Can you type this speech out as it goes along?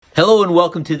Hello and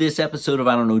welcome to this episode of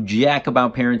I Don't Know Jack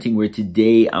About Parenting, where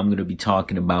today I'm going to be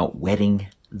talking about wetting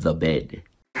the bed.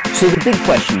 So the big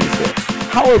question is this: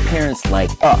 how are parents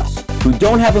like us, who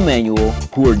don't have a manual,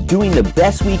 who are doing the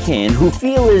best we can, who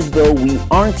feel as though we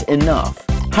aren't enough,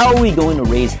 how are we going to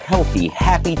raise healthy,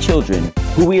 happy children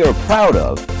who we are proud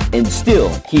of and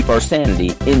still keep our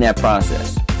sanity in that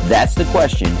process? That's the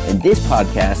question, and this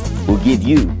podcast will give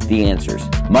you the answers.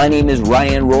 My name is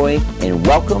Ryan Roy, and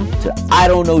welcome to I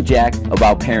Don't Know Jack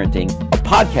About Parenting, a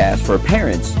podcast for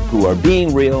parents who are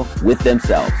being real with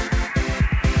themselves.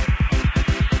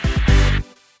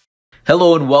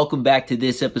 Hello and welcome back to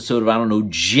this episode of I Don't Know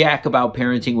Jack About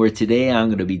Parenting, where today I'm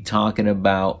going to be talking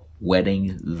about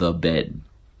wetting the bed.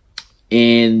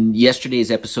 In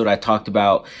yesterday's episode, I talked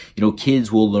about,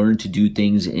 kids will learn to do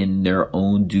things in their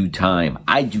own due time.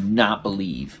 I do not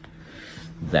believe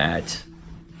that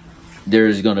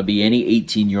there's going to be any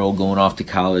 18-year-old going off to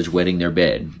college wetting their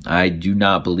bed. I do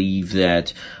not believe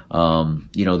that,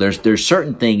 there's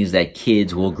certain things that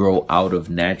kids will grow out of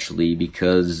naturally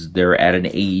because they're at an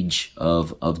age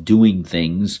of doing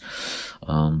things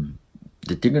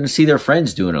that they're going to see their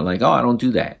friends doing it. Like, oh, I don't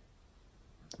do that.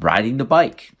 Riding the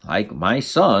bike. Like, my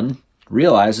son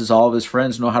realizes all of his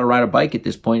friends know how to ride a bike at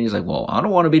this point. He's like, well, I don't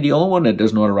want to be the only one that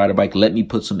doesn't know how to ride a bike. Let me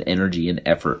put some energy and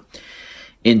effort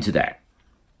into that.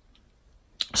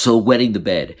 So wetting the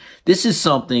bed. This is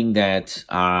something that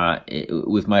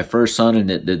with my first son and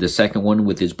the second one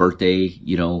with his birthday,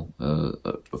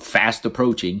 fast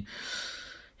approaching,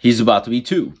 he's about to be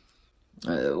 2.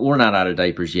 We're not out of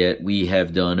diapers yet. We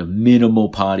have done minimal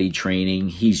potty training.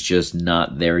 He's just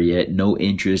not there yet. No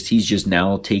interest. He's just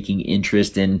now taking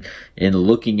interest in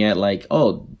looking at like,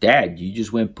 oh, Dad, you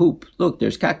just went poop. Look,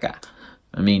 there's caca.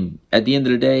 I mean, at the end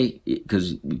of the day,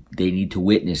 because they need to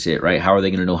witness it, right? How are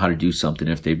they going to know how to do something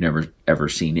if they've never, ever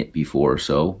seen it before?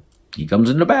 So he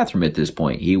comes in the bathroom at this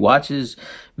point. He watches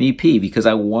me pee because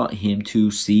I want him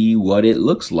to see what it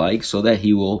looks like so that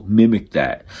he will mimic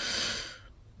that.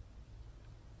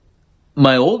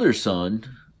 My older son,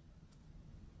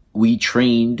 we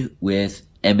trained with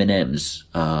M&Ms.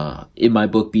 In my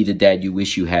book, Be the Dad You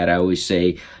Wish You Had, I always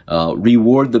say,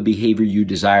 reward the behavior you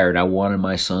desired. I wanted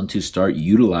my son to start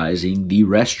utilizing the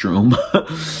restroom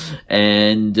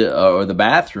or the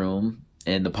bathroom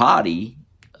and the potty.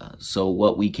 So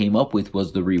what we came up with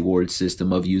was the reward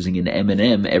system of using an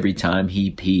M&M every time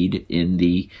he peed in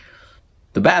the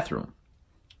bathroom.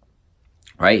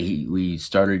 Right? We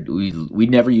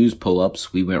never used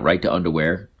pull-ups. We went right to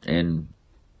underwear, and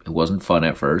it wasn't fun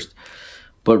at first.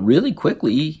 But really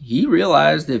quickly, he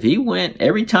realized if he went,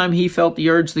 every time he felt the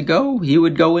urge to go, he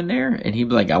would go in there, and he'd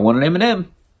be like, I want an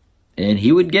M&M. And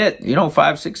he would get,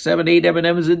 5, 6, 7, 8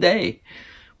 M&Ms a day.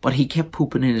 But he kept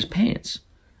pooping in his pants.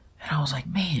 And I was like,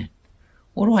 man,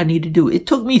 what do I need to do? It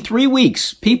took me 3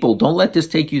 weeks. People, don't let this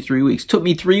take you 3 weeks. It took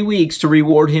me 3 weeks to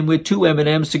reward him with 2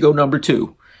 M&Ms to go number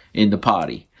 2. In the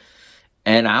potty.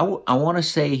 And I want to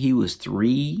say he was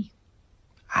 3,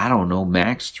 I don't know,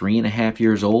 max 3.5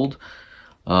 years old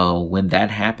when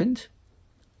that happened.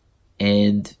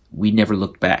 And we never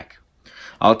looked back.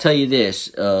 I'll tell you this,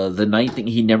 the night thing,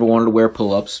 he never wanted to wear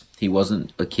pull-ups. He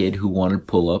wasn't a kid who wanted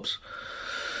pull-ups.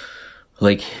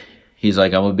 Like, he's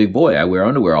like, I'm a big boy. I wear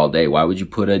underwear all day. Why would you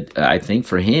I think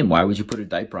for him, why would you put a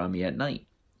diaper on me at night?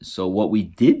 So what we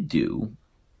did do,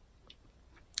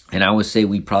 and I would say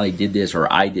we probably did this,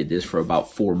 or I did this for about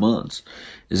 4 months,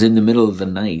 is in the middle of the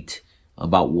night,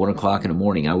 about 1 o'clock in the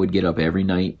morning, I would get up every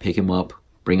night, pick him up,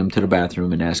 bring him to the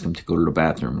bathroom, and ask him to go to the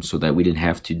bathroom so that we didn't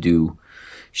have to do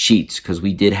sheets, because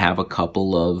we did have a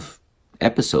couple of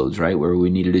episodes, right, where we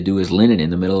needed to do his linen in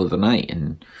the middle of the night,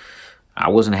 and I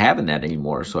wasn't having that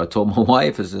anymore. So I told my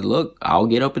wife, I said, look, I'll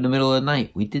get up in the middle of the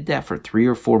night. We did that for 3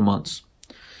 or 4 months.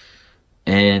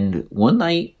 And one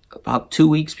night, about 2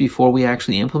 weeks before we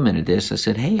actually implemented this, I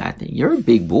said, hey, I think you're a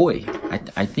big boy.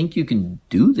 I think you can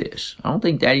do this. I don't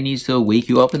think Daddy needs to wake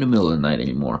you up in the middle of the night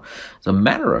anymore. As a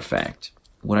matter of fact,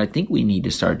 what I think we need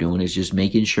to start doing is just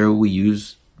making sure we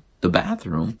use the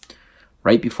bathroom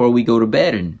right before we go to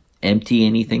bed and empty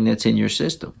anything that's in your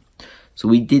system. So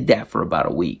we did that for about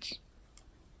a week.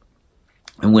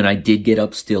 And when I did get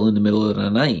up still in the middle of the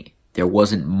night, there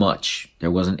wasn't much. There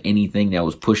wasn't anything that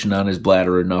was pushing on his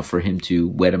bladder enough for him to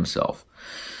wet himself.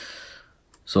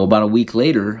 So about a week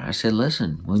later, I said,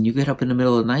 listen, when you get up in the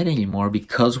middle of the night anymore,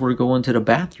 because we're going to the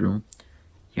bathroom,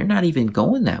 you're not even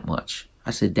going that much.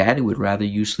 I said, Daddy would rather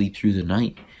you sleep through the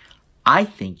night. I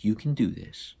think you can do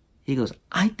this. He goes,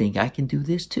 I think I can do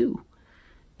this too.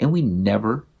 And we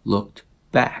never looked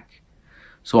back.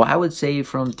 So I would say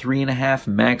from 3.5,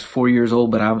 max 4 years old,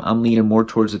 but I'm leaning more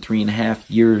towards the 3.5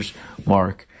 years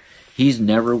mark. He's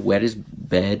never wet his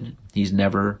bed. He's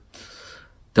never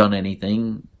done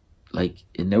anything.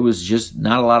 And there was just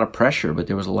not a lot of pressure, but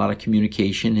there was a lot of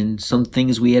communication and some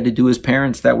things we had to do as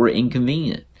parents that were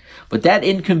inconvenient. But that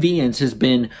inconvenience has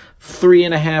been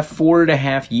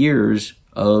 4.5 years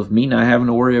of me not having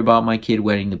to worry about my kid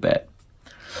wetting the bed.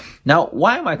 Now,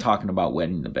 why am I talking about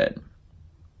wetting the bed?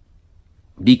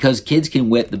 Because kids can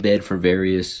wet the bed for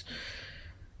various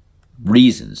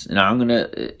reasons. And I'm going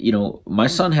to, my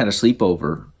son had a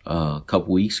sleepover a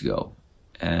couple weeks ago.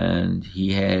 And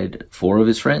he had 4 of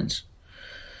his friends.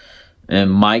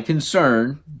 And my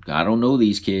concern, I don't know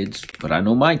these kids, but I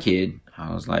know my kid.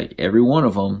 I was like, every one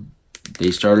of them,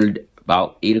 they started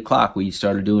about 8 o'clock. We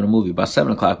started doing a movie. About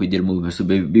 7 o'clock, we did a movie. So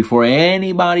before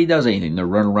anybody does anything, they're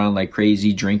running around like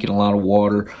crazy, drinking a lot of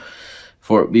water.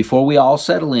 Before we all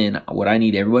settle in, what I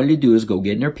need everybody to do is go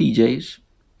get in their PJs.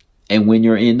 And when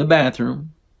you're in the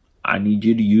bathroom, I need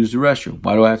you to use the restroom.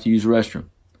 Why do I have to use the restroom?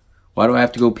 Why do I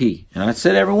have to go pee? And I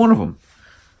said every one of them.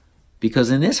 Because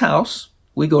in this house,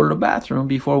 we go to the bathroom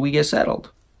before we get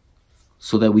settled.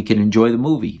 So that we can enjoy the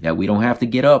movie. That we don't have to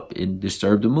get up and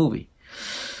disturb the movie.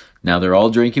 Now they're all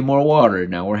drinking more water.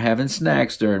 Now we're having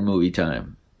snacks during movie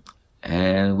time.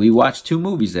 And we watched 2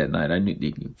 movies that night.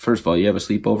 First of all, you have a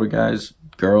sleepover, guys,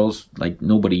 girls. Like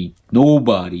nobody.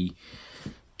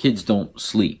 Kids don't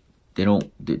sleep.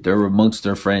 They're amongst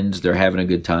their friends. They're having a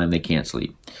good time. They can't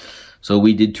sleep. So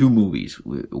we did 2 movies.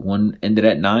 One ended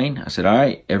at 9. I said, all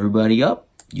right, everybody up.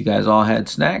 You guys all had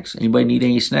snacks. Anybody need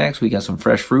any snacks? We got some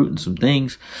fresh fruit and some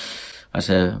things. I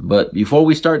said, but before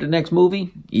we start the next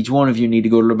movie, each one of you need to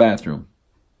go to the bathroom.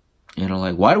 And they're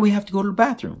like, why do we have to go to the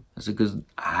bathroom? I said, because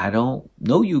I don't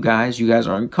know you guys. You guys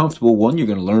aren't comfortable. One, you're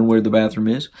going to learn where the bathroom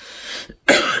is.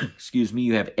 Excuse me.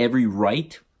 You have every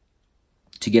right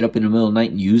to get up in the middle of the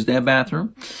night and use that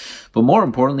bathroom. But more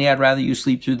importantly, I'd rather you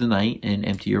sleep through the night and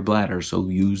empty your bladder. So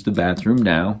use the bathroom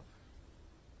now,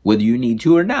 whether you need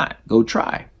to or not. Go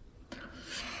try.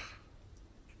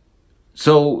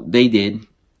 So they did.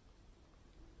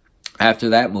 After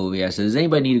that movie, I said, does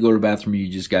anybody need to go to the bathroom?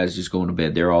 You guys just going to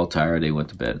bed. They're all tired. They went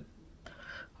to bed.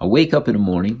 I wake up in the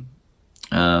morning.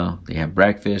 They have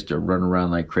breakfast. They're running around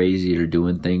like crazy. They're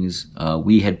doing things.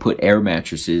 We had put air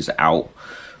mattresses out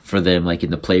for them, like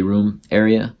in the playroom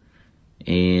area.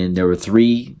 And there were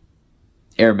 3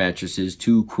 air mattresses,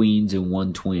 2 queens and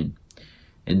 1 twin.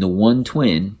 And the 1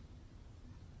 twin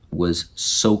was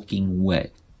soaking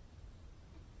wet.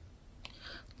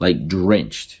 Like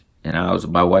drenched. And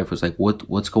my wife was like,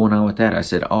 what's going on with that? I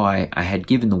said, I had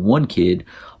given the one kid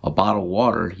a bottle of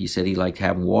water. He said he liked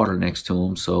having water next to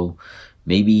him. So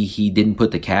maybe he didn't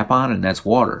put the cap on and that's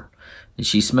water. And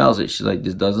she smells it. She's like,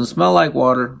 this doesn't smell like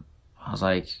water. I was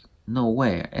like, no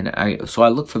way. And so I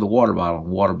looked for the water bottle.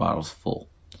 And water bottle's full.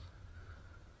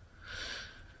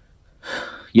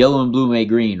 Yellow and blue make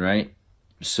green, right?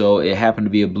 So it happened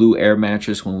to be a blue air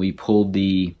mattress. When we pulled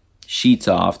the sheets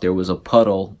off, there was a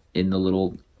puddle in the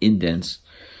little indents,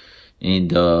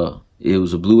 and it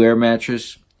was a blue air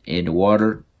mattress, and the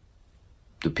water,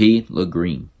 the pee, looked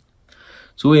green.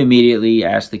 So we immediately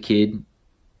asked the kid,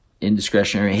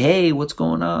 indiscretionary, hey, what's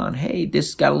going on? Hey,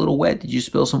 this got a little wet. Did you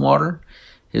spill some water?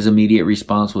 His immediate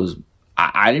response was,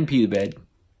 I didn't pee the bed.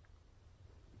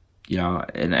 Yeah,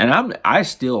 and I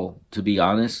still, to be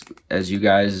honest, as you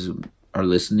guys are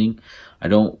listening, I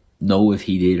don't know if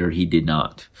he did or he did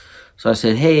not. So I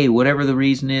said, hey, whatever the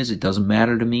reason is, it doesn't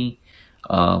matter to me.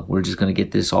 We're just going to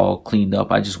get this all cleaned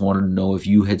up. I just wanted to know if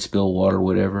you had spilled water or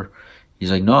whatever.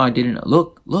 He's like, no, I didn't.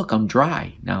 Look, I'm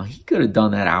dry. Now, he could have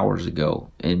done that hours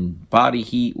ago. And body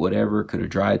heat, whatever, could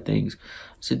have dried things.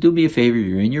 I said, do me a favor.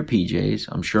 You're in your PJs.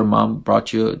 I'm sure mom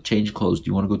brought you a change of clothes. Do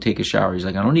you want to go take a shower? He's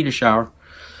like, I don't need a shower.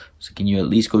 So can you at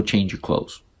least go change your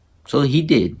clothes? So he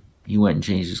did. He went and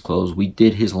changed his clothes. We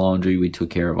did his laundry. We took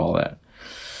care of all that.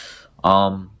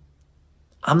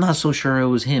 I'm not so sure it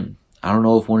was him. I don't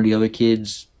know if one of the other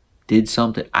kids did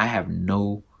something. I have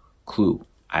no clue.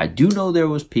 I do know there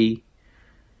was pee.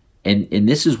 And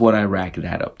this is what I rack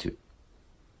that up to.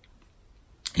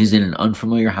 He's in an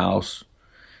unfamiliar house.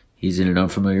 He's in an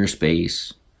unfamiliar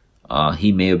space.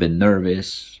 He may have been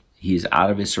nervous. He's out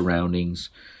of his surroundings.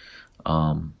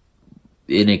 And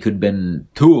it could have been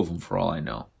 2 of them for all I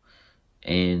know.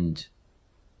 And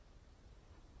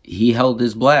he held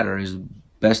his bladder as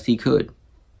best he could.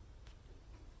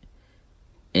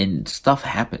 And stuff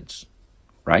happens,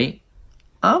 right?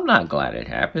 I'm not glad it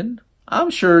happened. I'm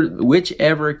sure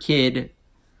whichever kid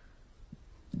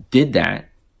did that,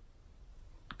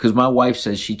 because my wife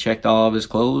says she checked all of his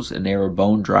clothes and they were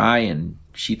bone dry and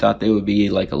she thought they would be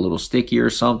like a little sticky or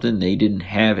something. They didn't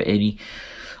have any.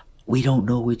 We don't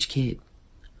know which kid.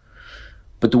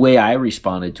 But the way I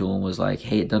responded to him was like,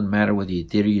 hey, it doesn't matter whether you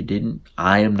did or you didn't.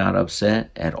 I am not upset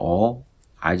at all.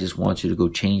 I just want you to go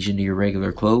change into your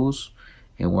regular clothes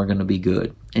and we're going to be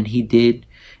good. And he did.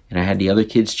 And I had the other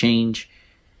kids change.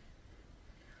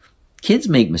 Kids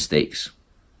make mistakes.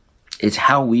 It's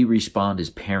how we respond as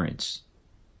parents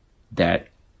that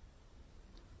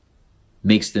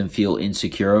makes them feel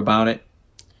insecure about it,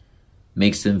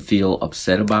 makes them feel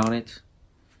upset about it.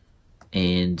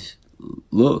 And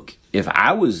look, if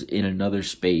I was in another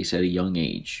space at a young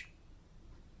age,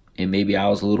 and maybe I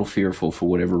was a little fearful for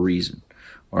whatever reason,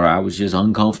 or I was just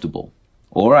uncomfortable,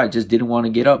 or I just didn't want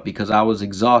to get up because I was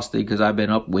exhausted because I've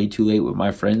been up way too late with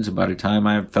my friends, and by the time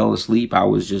I fell asleep, I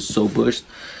was just so bushed.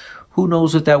 Who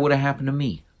knows if that would have happened to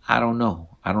me? I don't know.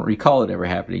 I don't recall it ever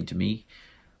happening to me.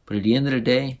 But at the end of the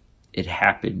day, it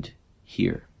happened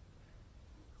here.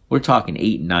 We're talking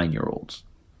 8 and 9-year-olds.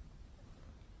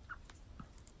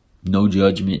 No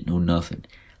judgment, no nothing.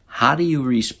 How do you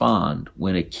respond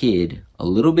when a kid a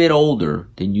little bit older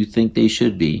than you think they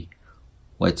should be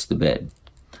wets the bed?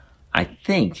 I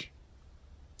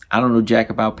don't know jack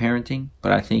about parenting,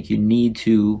 but I think you need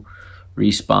to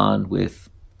respond with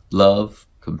love,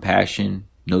 compassion,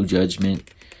 no judgment,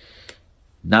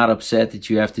 not upset that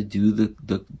you have to do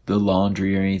the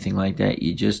laundry or anything like that.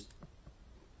 You just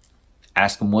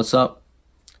ask them what's up.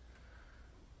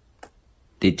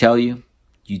 They tell you,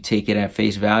 you take it at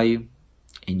face value,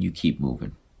 and you keep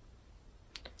moving.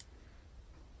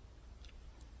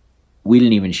 We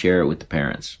didn't even share it with the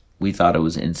parents. We thought it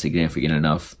was insignificant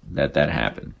enough that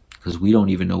happened because we don't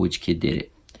even know which kid did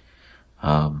it.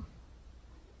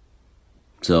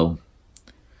 So,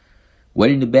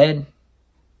 wetting the bed,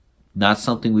 not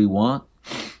something we want.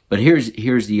 But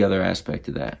here's the other aspect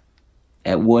of that.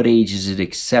 At what age is it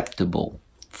acceptable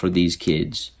for these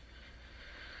kids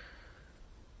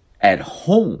at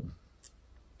home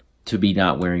to be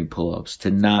not wearing pull-ups, to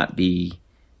not be,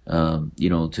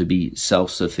 to be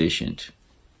self-sufficient?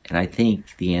 And I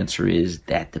think the answer is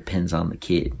that depends on the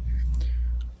kid.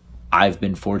 I've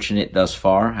been fortunate thus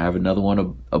far. I have another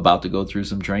one about to go through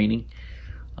some training.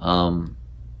 But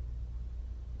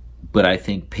I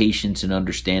think patience and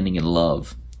understanding and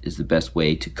love is the best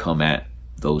way to come at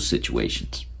those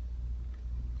situations.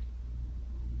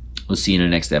 We'll see you in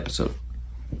the next episode.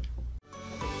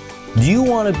 Do you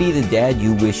want to be the dad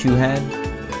you wish you had?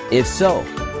 If so,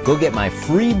 go get my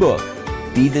free book,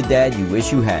 Be the Dad You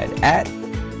Wish You Had, at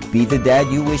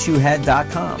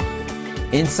BeTheDadYouWishYouHad.com.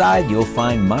 Inside, you'll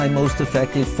find my most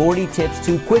effective 40 tips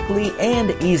to quickly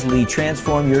and easily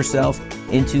transform yourself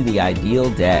into the ideal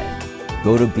dad.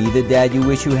 Go to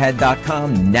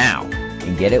BeTheDadYouWishYouHad.com now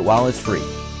and get it while it's free.